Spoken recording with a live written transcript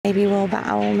Maybe we'll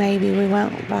battle, maybe we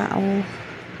won't battle.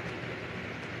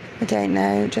 I don't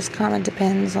know, it just kind of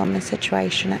depends on the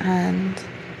situation at hand.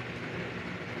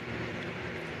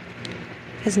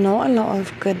 There's not a lot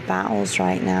of good battles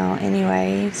right now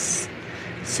anyways.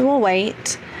 So we'll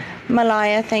wait.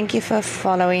 Malaya, thank you for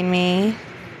following me.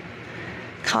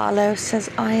 Carlos says,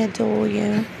 I adore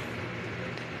you.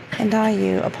 And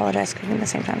you apologize cooking at the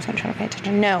same time, so I'm trying to pay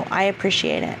attention. No, I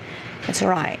appreciate it. It's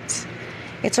alright.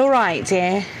 It's alright,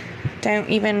 dear. Don't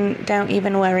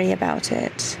even worry about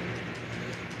it.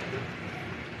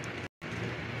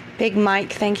 Big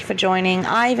Mike, thank you for joining.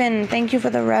 Ivan, thank you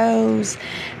for the rose.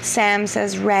 Sam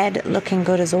says, Red, looking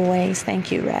good as always.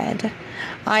 Thank you, Red.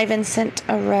 Ivan sent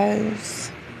a rose.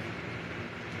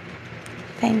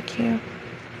 Thank you.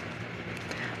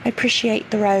 I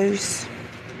appreciate the rose.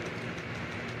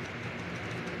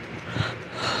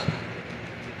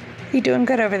 You doing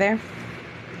good over there?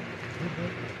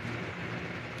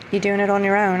 You doing it on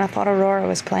your own? I thought Aurora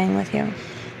was playing with you.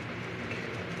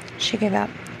 She gave up.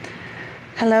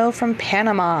 Hello from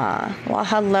Panama. Well,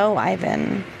 hello,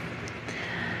 Ivan.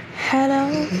 Hello,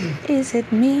 is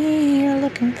it me you're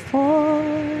looking for?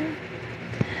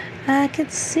 I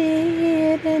could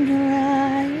see it in your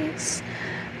eyes.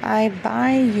 I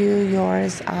buy you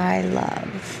yours I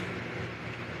love.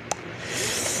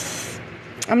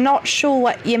 I'm not sure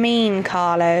what you mean,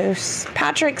 Carlos.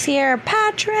 Patrick's here.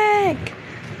 Patrick!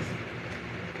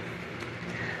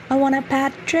 I want a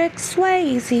Patrick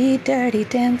Swayze dirty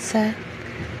dancer.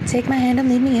 Take my hand and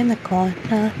leave me in the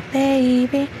corner,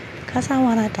 baby, 'cause I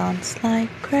wanna dance like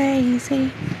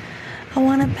crazy. I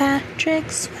want a Patrick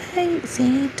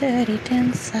Swayze dirty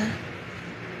dancer.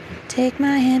 Take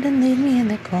my hand and leave me in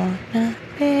the corner,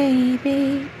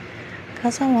 baby,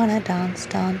 'cause I wanna dance,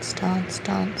 dance, dance,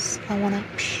 dance. I wanna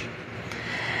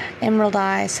Emerald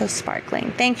eyes, so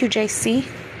sparkling. Thank you, JC.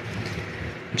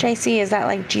 JC, is that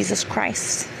like Jesus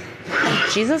Christ? Like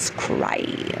Jesus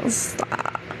Christ.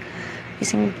 You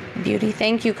sing beauty.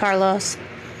 Thank you, Carlos.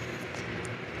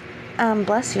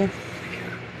 Bless you.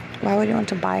 Why would you want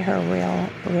to buy her her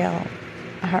real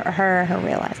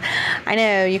eyes? I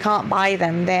know, you can't buy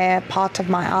them. They're part of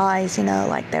my eyes, you know,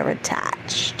 like they're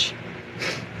attached.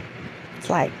 It's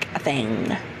like a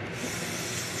thing.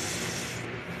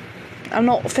 I'm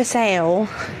not for sale.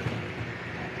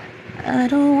 I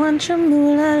don't want your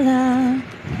moolah.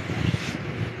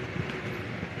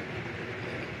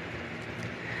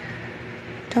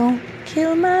 Don't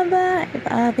kill my vibe.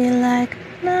 I'll be like,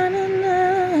 na na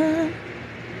na.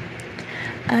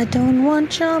 I don't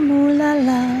want your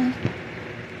moolah.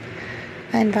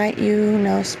 I invite you,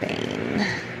 no Spain.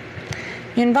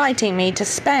 You're inviting me to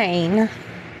Spain.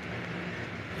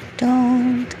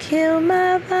 Don't kill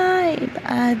my vibe.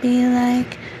 I'll be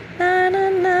like, na na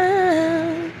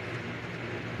na.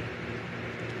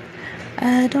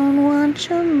 I don't want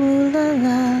your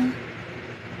moolah.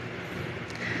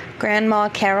 Grandma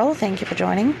Carol, thank you for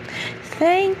joining.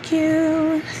 Thank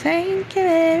you very,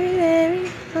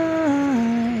 very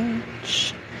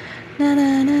much. Na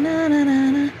na na na na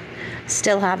na na.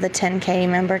 Still have the 10K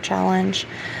member challenge.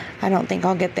 I don't think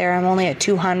I'll get there. I'm only at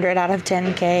 200 out of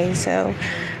 10K, so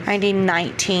I need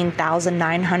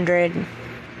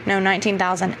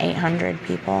 19,800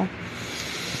 people.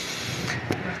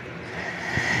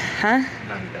 Huh?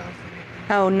 9,000.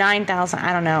 Oh, 9,000.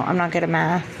 I don't know. I'm not good at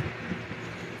math.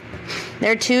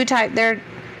 There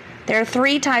are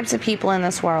three types of people in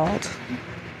this world.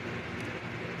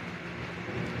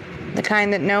 The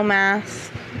kind that know math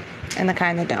and the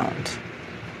kind that don't.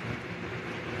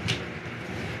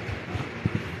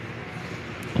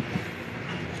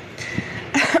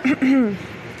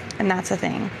 And that's a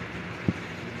thing.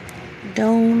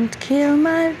 Don't kill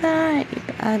my vibe.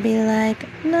 I'd be like,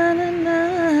 na na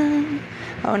na.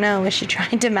 Oh no, is she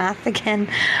trying to math again?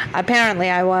 Apparently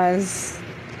I was.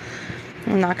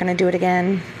 I'm not going to do it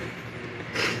again.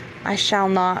 I shall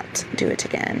not do it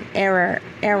again. Error.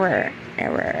 I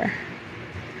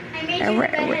made you the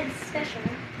redhead special.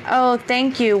 Oh,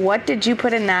 thank you. What did you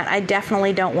put in that? I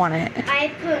definitely don't want it.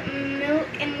 I put milk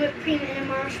and whipped cream and a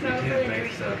marshmallow for the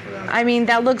drink. I mean,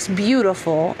 that looks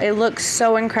beautiful. It looks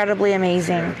so incredibly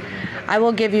amazing. I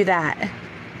will give you that.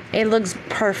 It looks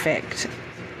perfect.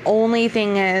 Only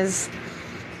thing is,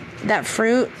 that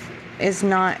fruit is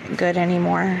not good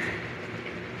anymore.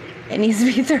 It needs to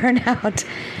be thrown out.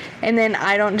 And then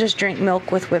I don't just drink milk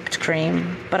with whipped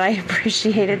cream, but I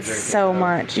appreciate it so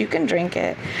much. You can drink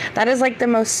it. That is like the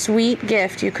most sweet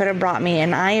gift you could have brought me,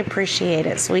 and I appreciate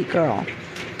it, sweet girl.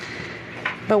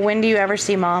 But when do you ever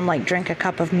see Mom like drink a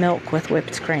cup of milk with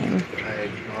whipped cream? I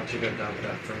want you to dump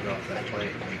that fruit off that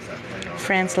plate. Rinse that plate off.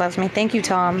 France loves me. Thank you,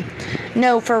 Tom.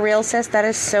 No, for real, sis, that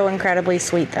is so incredibly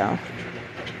sweet, though.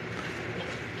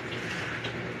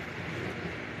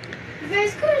 You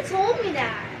guys could have told me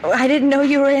that. I didn't know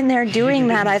you were in there doing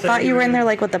that. I thought you were in there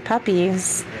like with the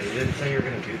puppies. Yeah, you didn't say you were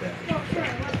going to do that. Well, sure,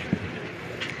 what?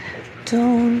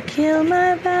 Don't kill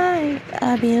my vibe.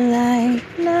 I'll be like,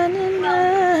 na na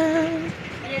na.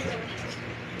 It is delicious.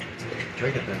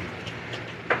 Drink it then.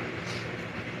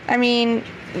 I mean,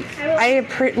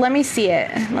 let me see it.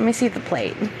 Let me see the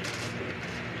plate.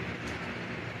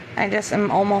 I just am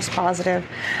almost positive.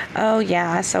 Oh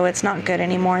yeah, so it's not good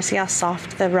anymore. See how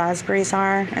soft the raspberries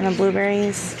are and the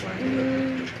blueberries?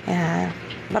 Yeah,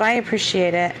 but I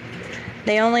appreciate it.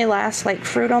 They only last, like,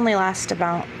 fruit only lasts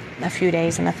about a few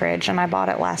days in the fridge, and I bought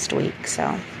it last week,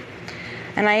 so.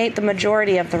 And I ate the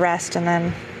majority of the rest, and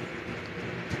then.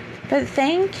 But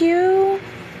thank you.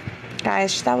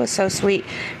 Guys, that was so sweet.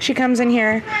 She comes in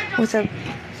here with a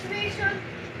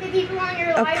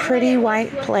pretty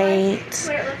white plate.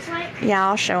 What it looks like. Yeah,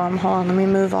 I'll show them. Hold on, let me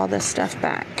move all this stuff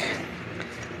back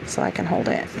so I can hold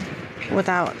it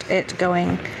without it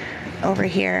going over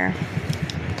here.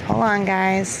 Hold on,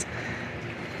 guys.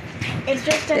 It's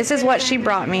just This is what she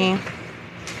brought me.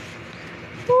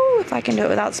 Ooh, if I can do it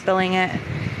without spilling it.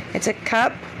 It's a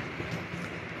cup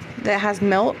that has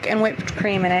milk and whipped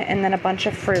cream in it, and then a bunch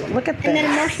of fruit. Look at this. And then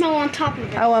a marshmallow on top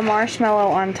of it. Oh, a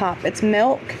marshmallow on top. It's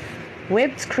milk,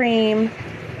 whipped cream,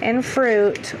 and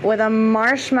fruit with a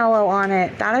marshmallow on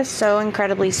it. That is so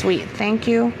incredibly sweet. Thank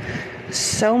you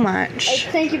so much.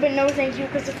 Thank you, but no thank you,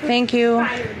 because the fruit Thank you,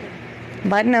 fired.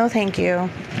 but no thank you.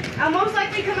 I'll most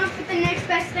likely come up with the next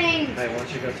best thing. Hey, why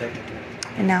don't you go take it?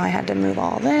 And now I had to move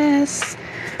all this.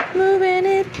 Moving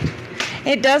it.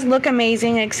 It does look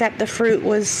amazing, except the fruit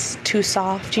was too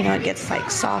soft. You know, it gets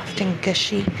like soft and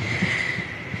gushy.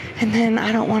 And then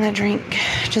I don't want to drink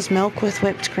just milk with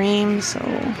whipped cream, so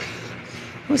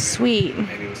it was sweet.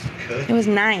 Maybe it was good. It was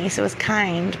nice. It was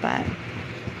kind, but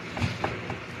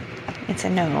it's a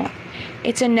no.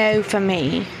 It's a no for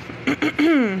me.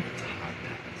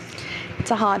 It's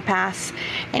a hard pass.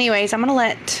 Anyways, I'm going to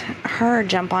let her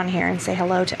jump on here and say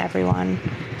hello to everyone.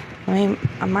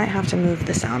 I might have to move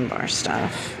the soundbar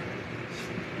stuff.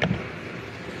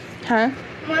 Huh?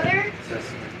 Mother,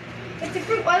 if the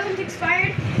fruit wasn't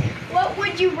expired, what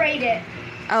would you rate it?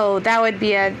 Oh, that would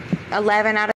be a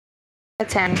 11 out of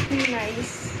 10.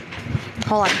 Nice.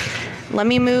 Hold on. Let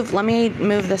me move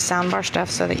the soundbar stuff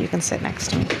so that you can sit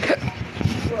next to me.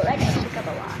 Well, that does pick up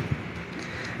a lot.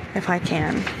 If I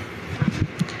can.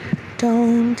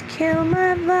 Don't kill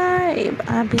my vibe.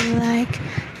 I'll be like,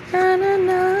 na na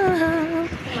na.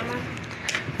 Mama,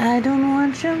 I don't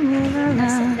want you moving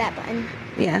press around. that button.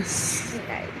 Yes.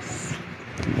 Nice.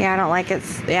 Yeah, I don't like it.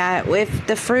 Yeah, if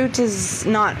the fruit is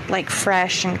not like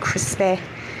fresh and crispy,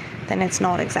 then it's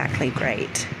not exactly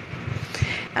great.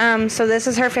 So this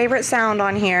is her favorite sound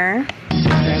on here.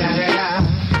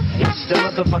 It's the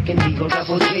motherfucking Eagle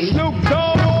Double G. Snoop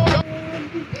Dogg.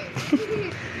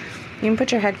 You can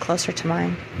put your head closer to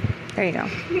mine. There you go.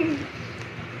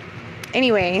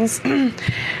 Anyways,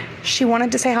 she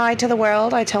wanted to say hi to the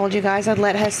world. I told you guys I'd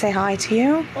let her say hi to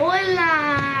you.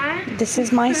 Hola. This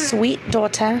is my sweet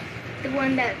daughter. The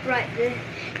one that brought the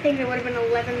thing that would have been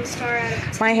 11 star out of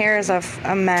 10. My hair is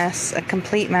a mess, a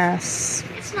complete mess.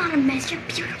 It's not a mess, you're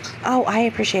beautiful. Oh, I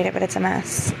appreciate it, but it's a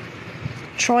mess.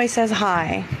 Troy says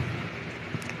hi.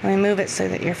 Let me move it so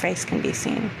that your face can be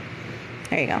seen.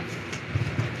 There you go.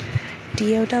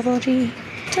 D-O-double-G.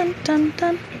 Dun, dun,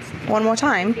 dun. One more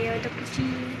time. B-O-double-G.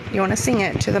 You want to sing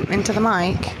it into the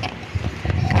mic?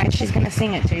 Guys, she's going to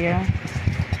sing it to you.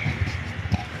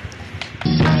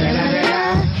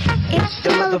 It's the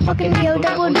motherfucking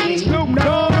B-O-double-G. Snoop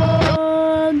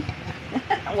Dogg.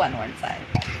 One more side.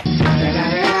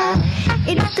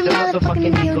 It's the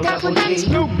motherfucking B-O-double-G.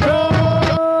 Snoop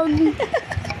Dogg.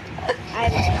 I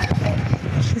love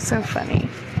it. She's so funny.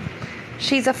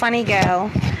 She's a funny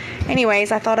girl.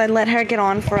 Anyways, I thought I'd let her get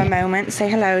on for a moment. Say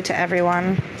hello to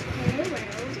everyone.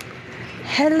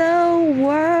 Hello,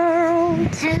 world.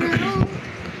 Hello.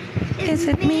 Is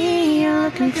it me you're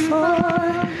looking for?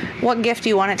 What gift do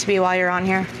you want it to be while you're on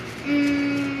here?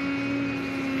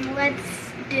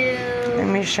 Let's Let do...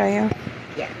 me show you.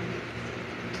 Yeah.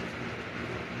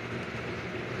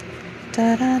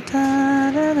 Da da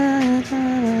da da da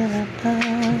da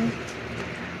da.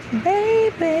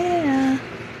 Baby.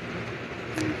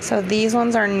 So these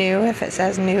ones are new if it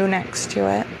says new next to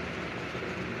it.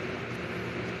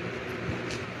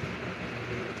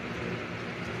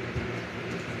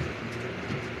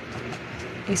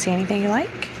 You see anything you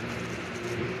like?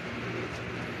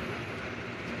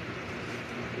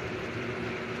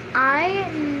 I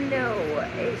know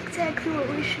exactly clue what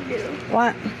we should do.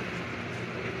 What?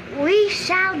 We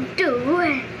shall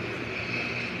do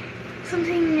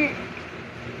something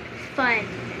fun.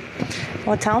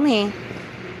 Well, tell me.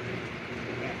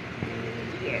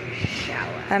 Meteor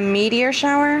shower. A meteor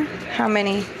shower? How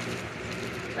many?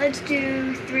 Let's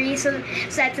do 3, so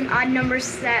that's an odd number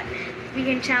so that we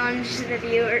can challenge the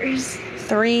viewers.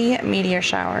 3 meteor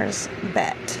showers.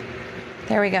 Bet.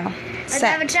 There we go. Let's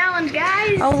have a challenge,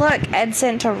 guys. Oh, look. Ed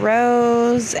sent to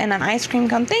Rose and an ice cream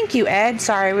cone. Thank you, Ed.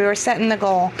 Sorry, we were setting the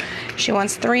goal. She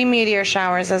wants 3 meteor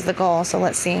showers as the goal, so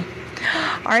let's see.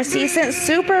 RC sent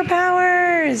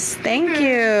superpowers. Thank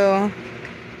you.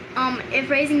 If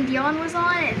Raising Dion was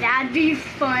on it, that'd be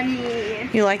funny.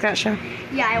 You like that show?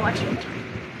 Yeah, I watched it all the time.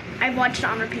 I watched it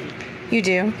on repeat. You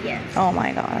do? Yes. Oh,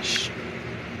 my gosh.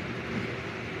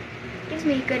 Gives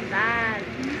me good vibes.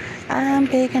 I'm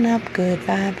picking up good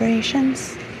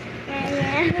vibrations.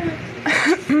 Yeah.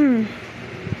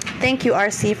 Thank you,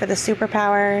 RC, for the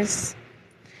superpowers.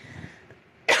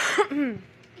 You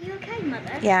okay,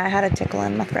 Mother? Yeah, I had a tickle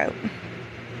in my throat.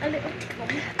 A little tickle.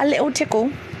 A little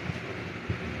tickle.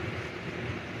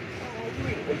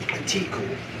 Tickle.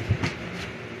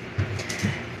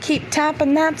 Keep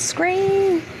tapping that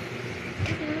screen.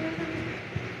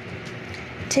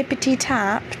 Tippity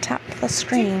tap, tap the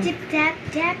screen. Tip, tap,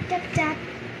 tap, tap, tap.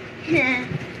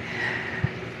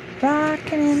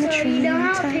 Rocking in the So tree. you know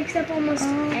how it picks up almost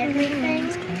everything?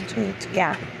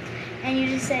 Yeah. And you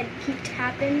just said keep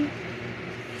tapping.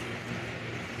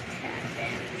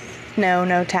 Tapping.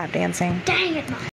 No tap dancing. Dang it, Mom.